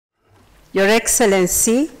Your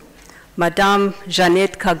Excellency, Madame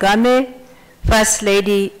Jeannette Kagame, First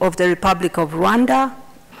Lady of the Republic of Rwanda,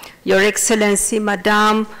 Your Excellency,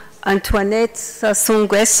 Madame Antoinette Sassou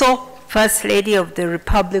Nguesso, First Lady of the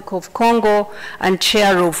Republic of Congo and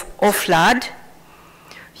Chair of OFLAD,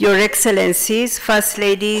 Your Excellencies, First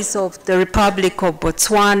Ladies of the Republic of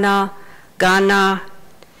Botswana, Ghana,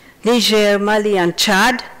 Niger, Mali, and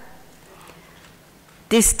Chad,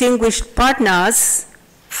 distinguished partners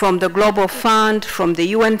from the Global Fund, from the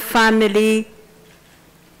UN family,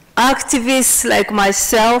 activists like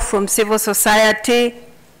myself from civil society,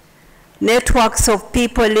 networks of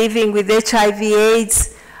people living with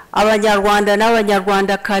HIV/AIDS, Abanyarwanda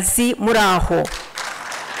n'Abanyarwandakazi muraho.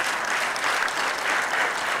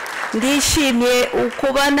 Ndishimye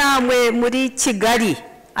ukuba namwe muri Kigali.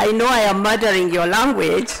 I know I am murdering your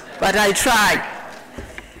language, but I try.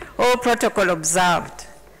 All protocol observed.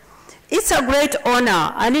 It's a great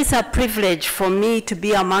honor and it's a privilege for me to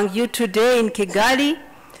be among you today in Kigali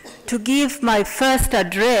to give my first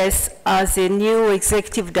address as a new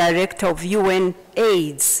Executive Director of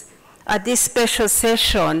UNAIDS at this special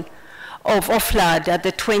session of OFLAD at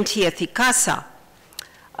the 20th ICASA.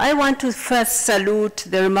 I want to first salute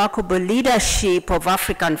the remarkable leadership of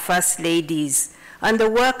African First Ladies and the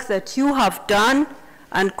work that you have done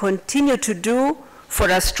and continue to do for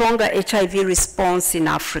a stronger HIV response in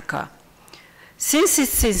Africa. Since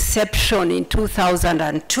its inception in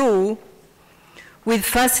 2002, with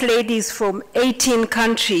First Ladies from 18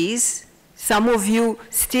 countries, some of you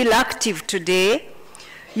still active today,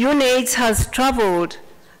 UNAIDS has traveled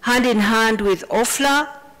hand in hand with OFLA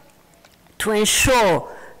to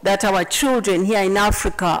ensure that our children here in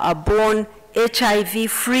Africa are born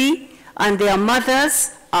HIV-free and their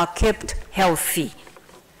mothers are kept healthy.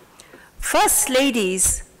 First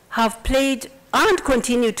Ladies have played and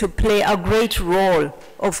continue to play a great role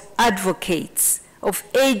of advocates, of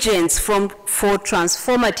agents for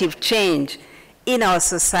transformative change in our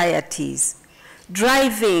societies,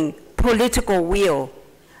 driving political will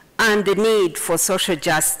and the need for social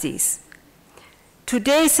justice.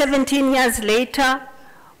 Today, 17 years later,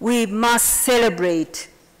 we must celebrate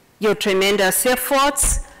your tremendous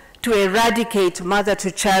efforts to eradicate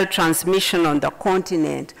mother-to-child transmission on the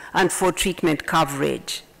continent and for treatment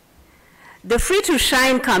coverage. The Free to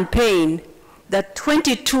Shine campaign that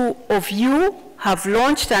 22 of you have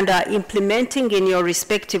launched and are implementing in your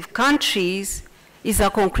respective countries is a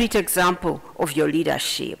concrete example of your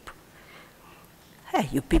leadership. Hey,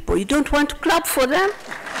 you people, you don't want to clap for them?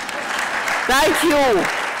 Thank you.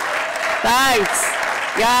 Thanks.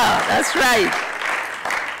 Yeah, that's right.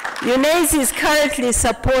 UNAIDS is currently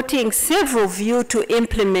supporting several of you to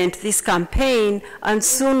implement this campaign, and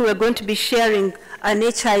soon we're going to be sharing an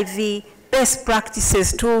HIV best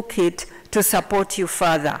practices toolkit to support you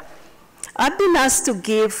further. I've been asked to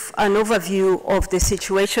give an overview of the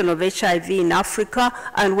situation of HIV in Africa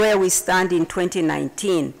and where we stand in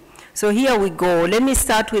 2019. So here we go. Let me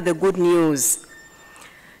start with the good news.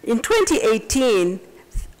 In 2018,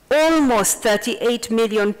 almost 38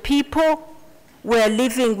 million people were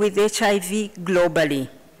living with HIV globally.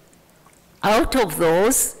 Out of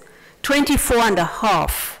those,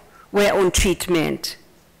 24.5 were on treatment.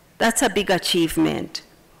 That's a big achievement.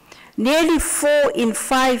 Nearly 4 in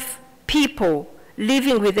 5 people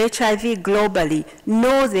living with HIV globally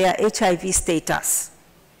know their HIV status.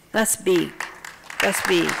 That's big. That's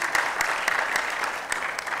big.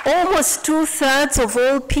 Almost 2/3 of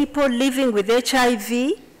all people living with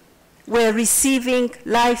HIV were receiving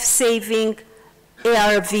life-saving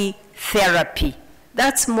ARV therapy.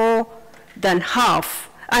 That's more than half,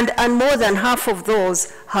 and more than half of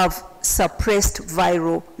those have suppressed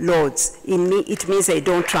viral loads. It means they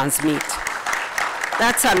don't transmit.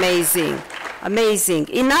 That's amazing, amazing.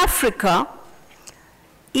 In Africa,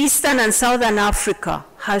 Eastern and Southern Africa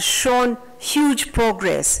has shown huge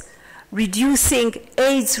progress, reducing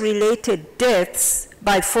AIDS-related deaths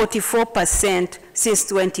by 44% since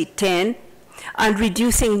 2010, and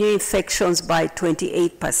reducing new infections by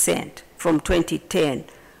 28% from 2010.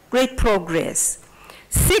 Great progress.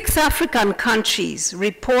 6 African countries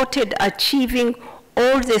reported achieving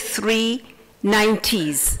all the 3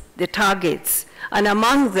 90s, the targets, and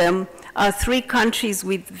among them are 3 countries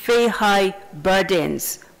with very high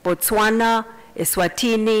burdens: Botswana,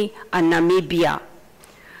 Eswatini, and Namibia.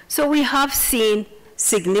 So we have seen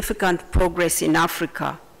significant progress in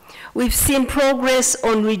Africa. We've seen progress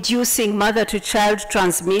on reducing mother-to-child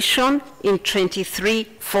transmission in 23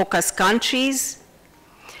 focus countries.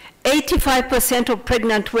 85% of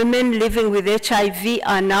pregnant women living with HIV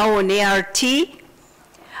are now on ART,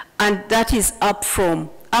 and that is up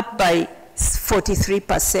by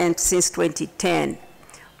 43% since 2010.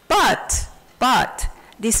 But,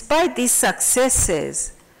 despite these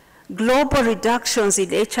successes, global reductions in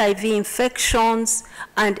HIV infections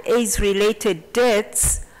and AIDS-related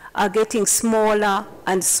deaths are getting smaller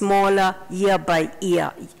and smaller year by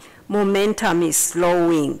year. Momentum is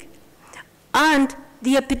slowing. And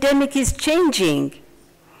the epidemic is changing.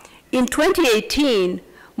 In 2018,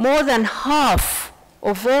 more than half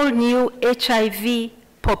of all new HIV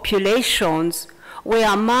populations were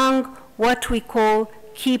among what we call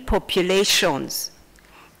key populations.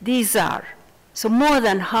 These are, so more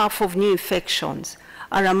than half of new infections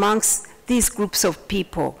are amongst these groups of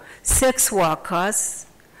people: sex workers,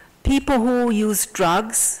 people who use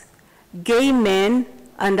drugs, gay men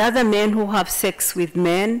and other men who have sex with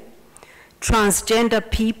men, transgender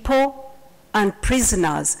people, and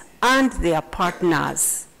prisoners and their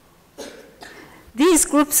partners. These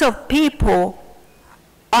groups of people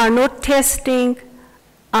are not testing,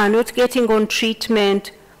 are not getting on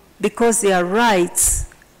treatment because their rights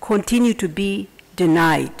continue to be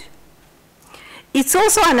denied. It's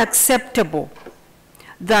also unacceptable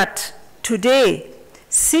that today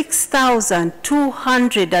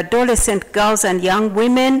 6,200 adolescent girls and young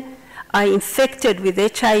women are infected with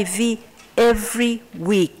HIV every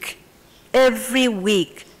week. Every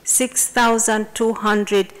week,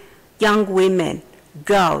 6,200 young women,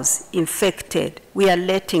 girls infected. We are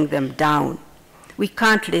letting them down. We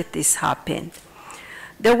can't let this happen.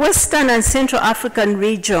 The Western and Central African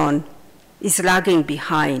region is lagging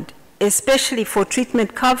behind, especially for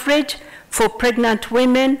treatment coverage for pregnant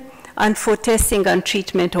women and for testing and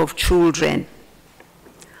treatment of children.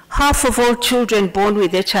 Half of all children born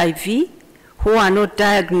with HIV who are not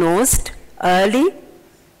diagnosed early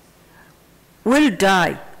will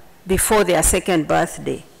die before their second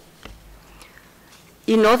birthday.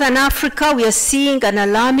 In Northern Africa, we are seeing an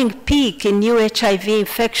alarming peak in new HIV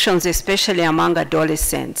infections, especially among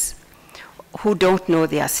adolescents who don't know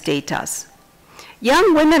their status.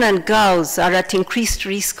 Young women and girls are at increased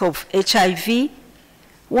risk of HIV.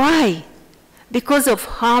 Why? Because of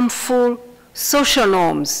harmful social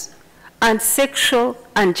norms and sexual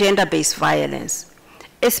and gender-based violence,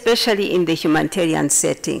 especially in the humanitarian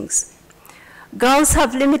settings. Girls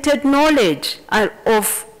have limited knowledge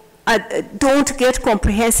don't get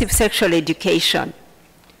comprehensive sexual education.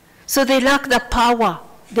 So they lack the power,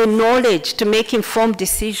 the knowledge to make informed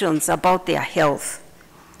decisions about their health.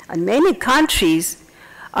 And many countries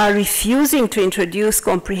are refusing to introduce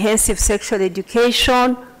comprehensive sexual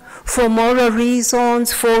education for moral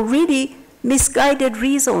reasons, for really misguided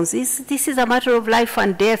reasons. This is a matter of life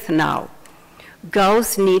and death now.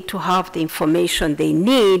 Girls need to have the information they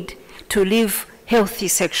need to live healthy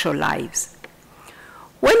sexual lives.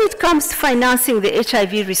 When it comes to financing the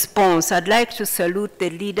HIV response, I'd like to salute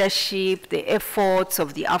the leadership, the efforts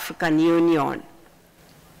of the African Union.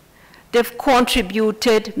 They've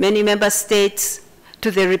contributed, many member states,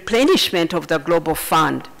 to the replenishment of the Global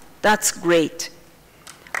Fund. That's great.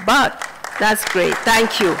 That's great,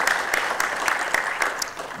 thank you.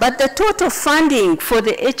 But the total funding for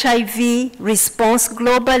the HIV response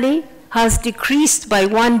globally has decreased by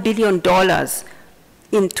 $1 billion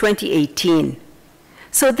in 2018.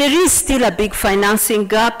 So there is still a big financing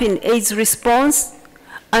gap in AIDS response,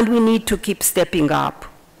 and we need to keep stepping up.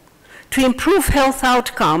 To improve health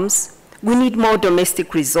outcomes, we need more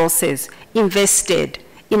domestic resources invested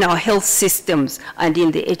in our health systems and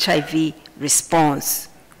in the HIV response.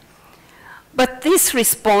 But these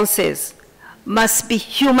responses must be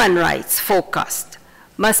human rights focused,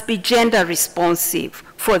 must be gender responsive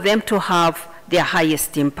for them to have their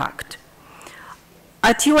highest impact.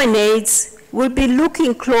 At UNAIDS, we'll be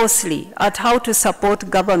looking closely at how to support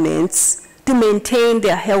governments to maintain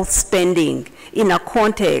their health spending in a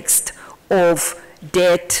context of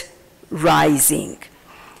debt rising,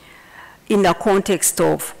 in a context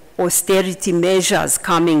of austerity measures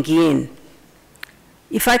coming in.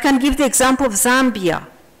 If I can give the example of Zambia,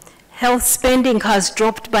 health spending has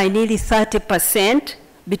dropped by nearly 30%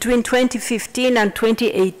 between 2015 and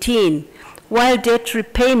 2018, while debt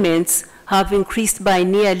repayments have increased by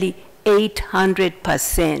nearly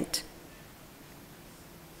 800%.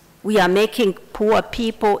 We are making poor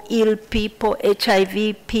people, ill people,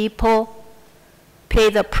 HIV people pay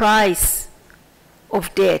the price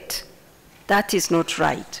of debt. That is not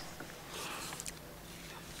right.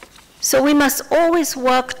 So we must always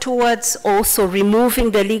work towards also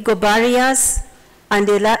removing the legal barriers and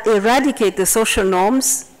eradicate the social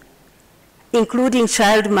norms, including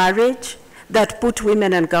child marriage, that put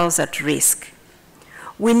women and girls at risk.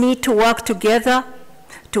 We need to work together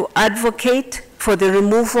to advocate for the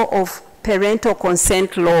removal of parental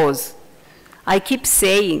consent laws I keep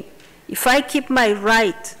saying, if I keep my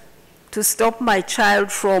right to stop my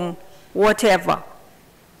child from whatever,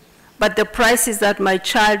 but the price is that my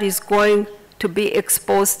child is going to be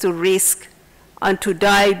exposed to risk and to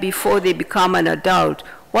die before they become an adult,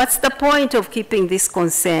 what's the point of keeping this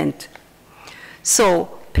consent?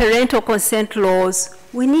 So parental consent laws,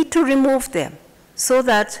 we need to remove them so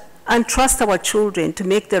that, and trust our children to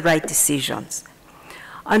make the right decisions.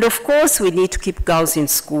 And of course, we need to keep girls in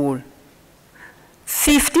school.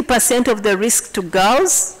 50% of the risk to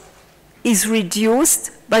girls is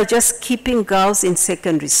reduced by just keeping girls in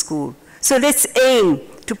secondary school. So let's aim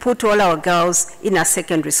to put all our girls in a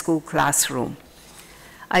secondary school classroom.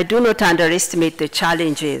 I do not underestimate the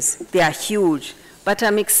challenges. They are huge, but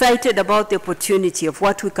I'm excited about the opportunity of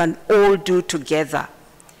what we can all do together.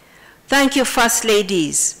 Thank you, First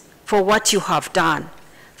Ladies, for what you have done.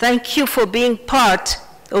 Thank you for being part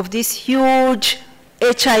of this huge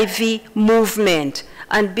HIV movement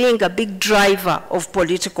and being a big driver of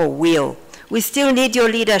political will. We still need your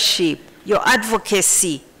leadership, your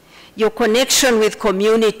advocacy, your connection with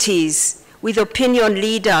communities, with opinion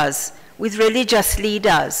leaders, with religious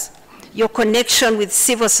leaders, your connection with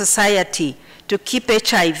civil society to keep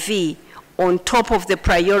HIV on top of the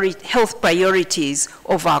health priorities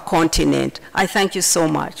of our continent. I thank you so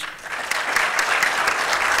much.